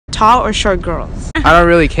tall or short girls? I don't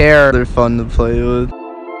really care. They're fun to play with.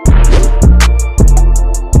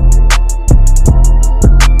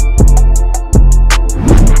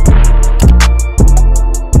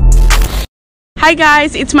 Hi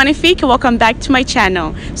guys, it's Magnifique and welcome back to my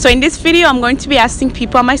channel. So in this video, I'm going to be asking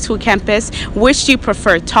people on my school campus, which do you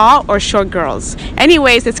prefer, tall or short girls?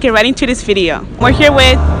 Anyways, let's get right into this video. We're here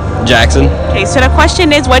with Jackson. Okay, so the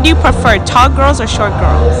question is, what do you prefer, tall girls or short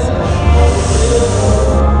girls?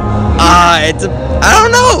 I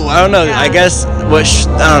don't know. Yeah. I guess I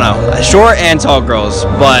don't know. Short and tall girls,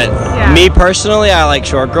 but Yeah. me personally, I like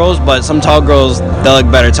short girls. But some tall girls, they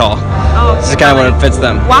look better tall. Oh, This is kind of what fits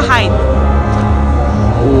them. What height?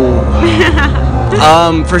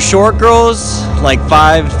 For short girls, like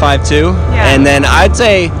 5'2", Yeah. and then I'd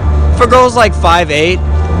say for girls like 5'8",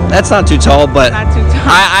 that's not too tall. But Not too tall.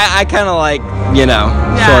 I kind of like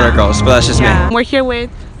Yeah. shorter girls. But that's just me. We're here with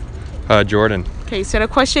Jordan. Okay, so the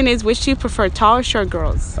question is, which do you prefer, tall or short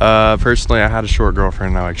girls? Personally, I had a short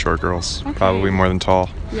girlfriend. I like short girls, Okay. probably more than tall.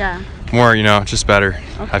 Yeah. More, just better.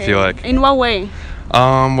 I Okay. feel like. In what way?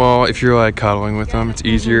 Well, if you're like cuddling with them, it's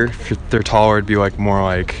easier. If they're taller, it'd be like more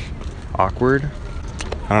like awkward.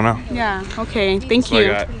 I don't know. Yeah. Okay. Thank That's what I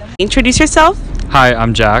you. got. Introduce yourself. Hi,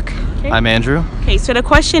 I'm Jack. I'm Andrew. Okay, so the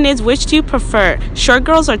question is, which do you prefer, short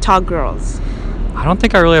girls or tall girls? I don't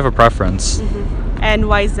think I really have a preference. And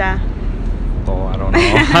why is that? Oh, I don't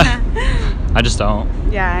know. I just don't.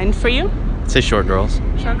 Yeah, and for you? Say short girls,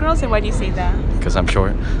 Short girls, and why do you say that? because I'm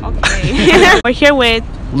short. Okay. We're here with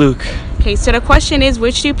Luke. Okay, so the question is,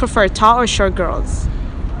 which do you prefer, tall or short girls?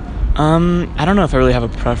 I don't know if I really have a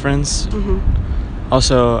preference.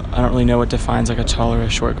 Also, I don't really know what defines like a tall or a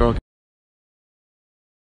short girl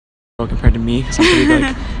compared to me, because I'm pretty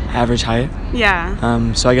like average height.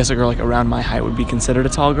 Yeah. So I guess a girl like around my height would be considered a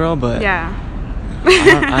tall girl, but Yeah.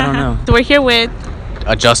 I don't know. So we're here with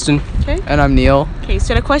Justin. And I'm Neil. Okay,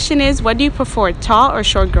 so the question is, what do you prefer, tall or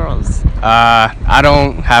short girls? I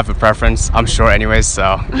don't have a preference. I'm short anyways,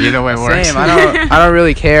 so either way works. Same. I don't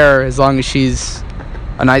really care as long as she's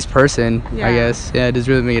a nice person. Yeah. I guess. Yeah, it does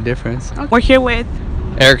really make a difference. We're here with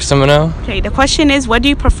Eric Semino. Okay, the question is, what do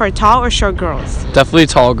you prefer, tall or short girls? Definitely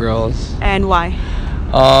tall girls. And why?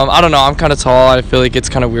 I don't know. I'm kind of tall. I feel like it's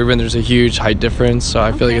kind of weird when there's a huge height difference, so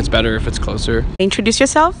I feel like Okay. it's better if it's closer. Introduce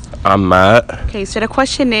yourself. I'm Matt. Okay, so the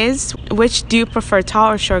question is, which do you prefer,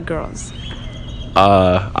 tall or short girls?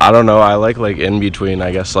 I don't know. I like in between.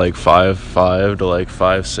 I guess like 5'5" to like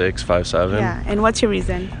 5'6", 5'7". Yeah, and what's your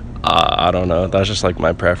reason? I don't know. That's just like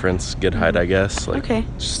my preference. Good height, I guess. Like Okay.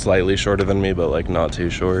 slightly shorter than me, but like not too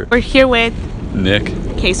short. We're here with Nick.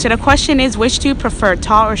 Okay, so the question is, which do you prefer,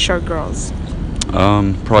 tall or short girls?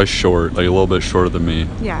 Probably short, like a little bit shorter than me.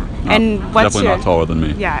 Yeah. And what's Definitely your not taller than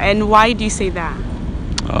me. Yeah, and why do you say that?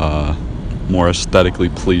 More aesthetically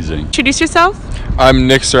pleasing. Introduce yourself. I'm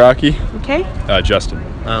Nick Saraki. Okay. Justin.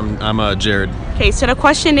 I'm Jared. Okay, so the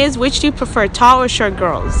question is, which do you prefer, tall or short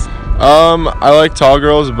girls? I like tall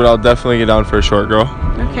girls, but I'll definitely get down for a short girl.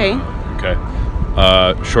 Okay. Okay.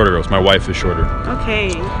 Shorter girls. My wife is shorter.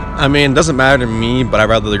 Okay. I mean, it doesn't matter to me, but I'd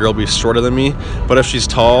rather the girl be shorter than me. But if she's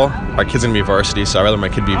tall, our kid's gonna be varsity, so I'd rather my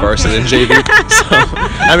kid be varsity than JV. So,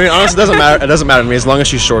 I mean, honestly, it doesn't matter. It doesn't matter to me as long as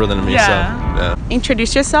she's shorter than me. Yeah. So, yeah.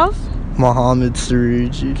 Introduce yourself. Mohammed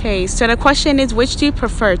Saruji. Okay, so the question is, which do you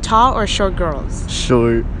prefer, tall or short girls?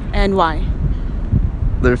 Short. And why?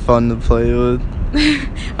 They're fun to play with.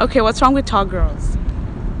 Okay, what's wrong with tall girls?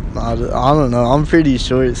 I don't know. I'm pretty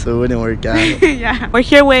short, so it wouldn't work out. Yeah. We're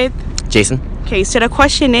here with Jason. Okay, so the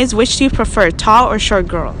question is, which do you prefer, tall or short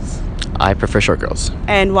girls? I prefer short girls.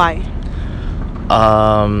 And why?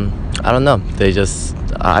 I don't know. They just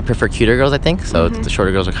I prefer cuter girls. I think so. The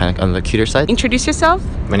shorter girls are kind of on the cuter side. Introduce yourself.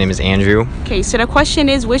 My name is Andrew. Okay, so the question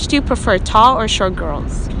is, which do you prefer, tall or short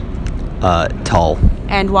girls? Tall.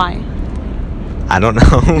 And why? I don't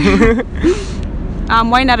know.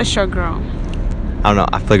 Why not a short girl? I don't know.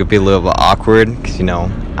 I feel like it'd be a little bit awkward because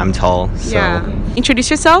I'm tall. So. Yeah. Introduce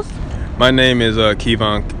yourself. My name is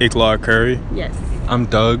Kevon Iklar Curry. Yes. I'm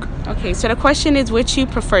Doug. Okay, so the question is, which do you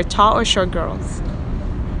prefer, tall or short girls?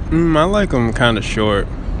 I like them kind of short.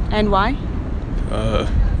 And why?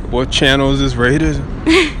 What channel is this rated?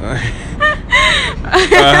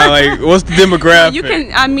 What's the demographic? You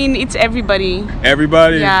can. I mean, it's everybody.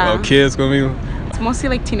 Everybody? Yeah. Oh, kids gonna be. It's mostly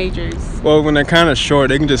like teenagers. Well, when they're kind of short,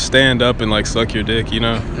 they can just stand up and suck your dick,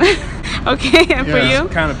 Okay, and for you?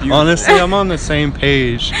 Kind of beautiful. Honestly, I'm on the same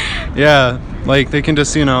page. Yeah, they can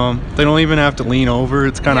just, they don't even have to lean over.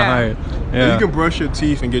 It's kind of Yeah. high. Yeah. You can brush your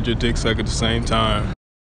teeth and get your dick sucked at the same time.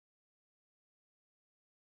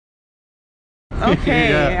 Okay,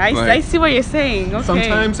 Yeah, I like- see what you're saying. Okay.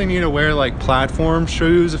 Sometimes they need to wear like platform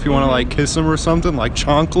shoes if you want to like kiss them or something, like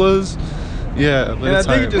chanclas. Yeah, but And I it's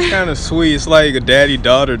think hype. it's just kind of sweet. It's like a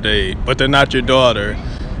daddy-daughter date, but they're not your daughter.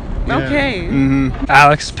 Okay. Mm-hmm.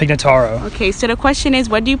 Alex Pignataro. Okay, so the question is,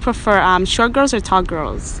 what do you prefer, short girls or tall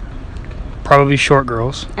girls? Probably short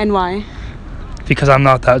girls And why? because I'm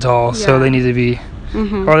not that tall, so Yeah. they need to be,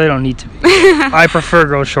 Mm-hmm. or they don't need to be. I prefer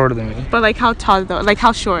girls shorter than me. But like how tall though? Like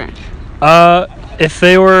how short? If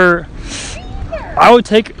they were, I would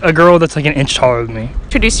take a girl that's like an inch taller than me.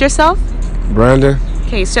 Introduce yourself. Brandon,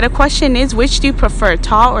 Okay, so the question is, which do you prefer,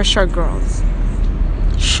 tall or short girls?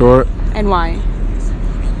 short, And why?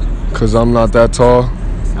 cause I'm not that tall.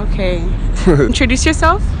 Okay. Introduce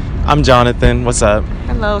yourself. I'm Jonathan. What's up?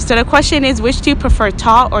 Hello. So the question is, which do you prefer,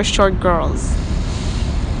 tall or short girls?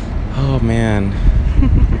 Oh man.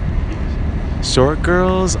 Short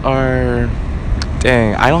girls are.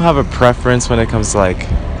 Dang, I don't have a preference when it comes to like.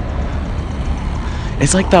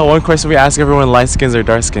 It's like that one question we ask everyone: light skins or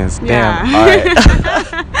dark skins. Damn. Yeah.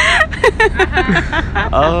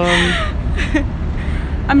 All right.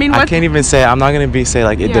 I mean, I what? can't even say. I'm not gonna say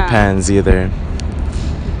like it Yeah. depends either.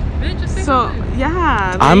 So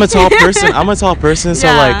yeah. I'm a tall person. I'm a tall person, so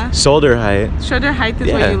Yeah. like shoulder height. Shoulder height is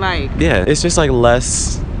Yeah. what you like. Yeah, it's just like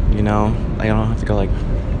less. You know, like I don't have to go like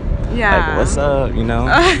Yeah. like what's up. You know.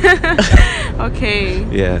 Okay.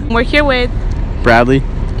 Yeah. We're here with. Bradley.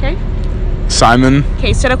 Okay. Simon.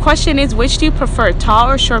 Okay. So the question is, which do you prefer, tall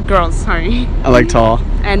or short girls? Sorry. I like tall.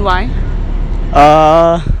 And why?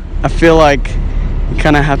 I feel like you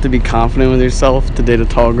kind of have to be confident with yourself to date a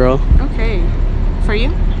tall girl. Okay. For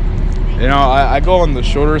you? You know, I go on the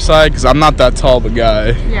shorter side because I'm not that tall of a guy.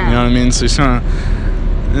 Yeah. You know what I mean? So it's kind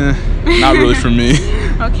of not really for me.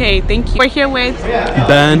 Okay. Thank you. We're here with.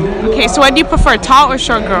 Ben. Okay. So what do you prefer, tall or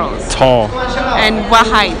short girls? Tall. And what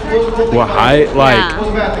height? What height? Like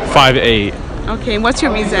Yeah. 5'8". Okay. And what's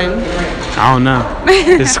your reason? I don't know.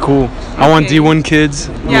 It's cool. I want Okay. D1 kids.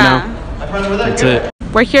 You Yeah. know, that's it.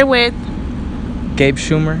 We're here with. Gabe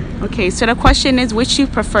Schumer. Okay. So the question is, which do you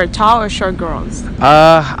prefer, tall or short girls?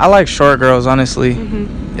 I like short girls, honestly.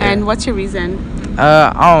 And what's your reason?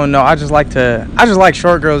 I don't know. I just like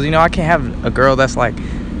short girls. You know, I can't have a girl that's like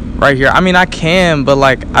right here. I mean, I can, but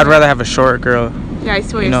like I'd rather have a short girl. Yeah, I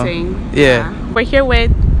see what You you're know, saying. yeah. We're here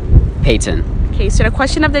with. Peyton. Okay, so the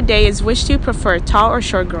question of the day is, which do you prefer, tall or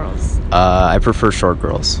short girls? I prefer short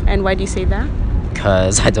girls And why do you say that?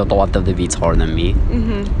 because I don't want them to be taller than me.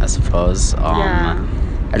 Mm-hmm. I suppose. Yeah.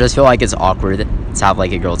 I just feel like it's awkward to have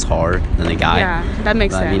like a girl taller than a guy. Yeah, that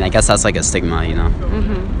makes But, sense. I mean, I guess that's like a stigma, you know.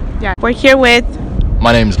 Mm-hmm. Yeah. We're here with.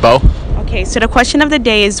 My name's Bo. Okay, so the question of the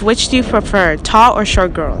day is, which do you prefer, tall or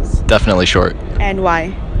short girls? Definitely short. And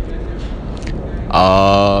why?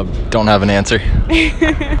 Don't have an answer.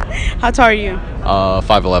 How tall are you?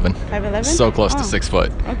 5'11". 5'11"? So close Oh. to 6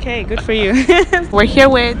 foot. Okay, good for you. We're here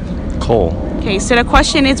with. Cole. Okay, so the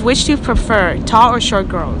question is, which do you prefer, tall or short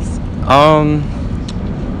girls?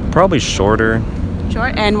 Probably shorter.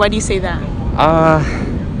 Short. And why do you say that?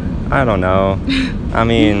 I don't know. I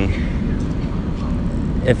mean,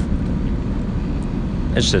 if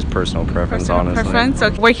it's just personal preference, honestly. Preference.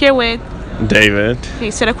 Okay. We're here with. David. Okay,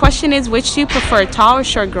 so the question is, which do you prefer, tall or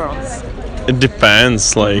short girls? It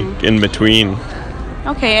depends, like in between.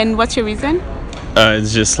 Okay, and what's your reason?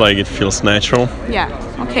 It's just like it feels natural. Yeah.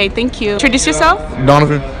 Okay, thank you. Introduce yourself.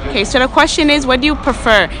 Donovan. Okay, so the question is, what do you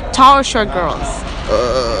prefer, tall or short girls?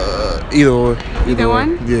 Either or. Either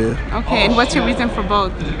one? Yeah. Okay, and what's your reason for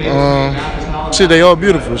both? Shit, they all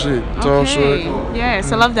beautiful. Shit, tall, Okay. short.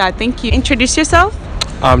 Yes, I love that. Thank you. Introduce yourself.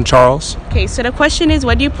 I'm Charles. Okay, so the question is,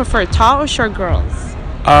 what do you prefer, tall or short girls?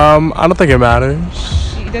 I don't think it matters.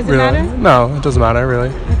 It doesn't Really? matter? No, it doesn't matter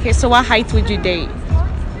really. Okay, so what height would you date?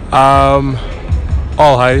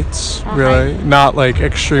 All heights, All really. Not like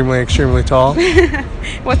extremely tall.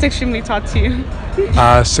 What's extremely tall to you?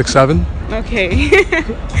 6'7". Okay.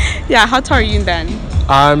 Yeah, how tall are you then?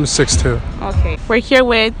 I'm 6'2". Okay. We're here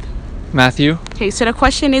with. Matthew. Okay, so the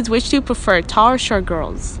question is, which do you prefer, tall or short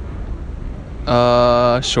girls?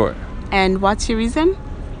 Short. And what's your reason?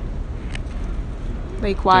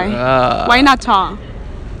 Like why? Why not tall?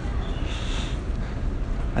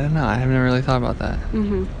 I don't know. I haven't really thought about that.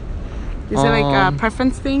 Mm-hmm. Is it like a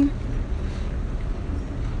preference thing?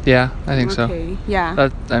 Yeah, I think so. Okay. Yeah.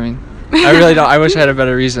 I really don't. I wish I had a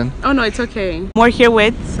better reason. Oh no, it's okay. We're here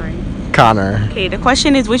with. Sorry. Connor. Okay, the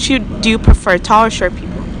question is, which do you prefer, tall or short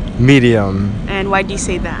people? Medium. And why do you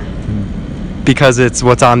say that? Because it's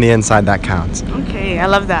what's on the inside that counts. Okay, I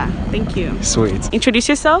love that. Thank you. Sweet. Introduce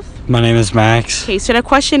yourself. My name is Max. Okay, so the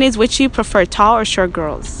question is, which do you prefer, tall or short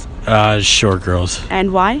girls? Short girls.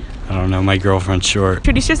 And why? I don't know. My girlfriend's short.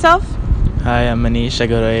 Introduce yourself. Hi, I'm Manish. I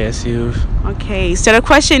go to ASU. Okay, so the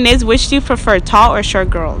question is, which do you prefer, tall or short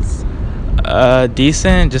girls?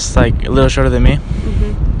 Decent, just like a little shorter than me.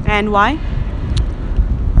 And why? I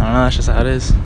don't know. That's just how it is.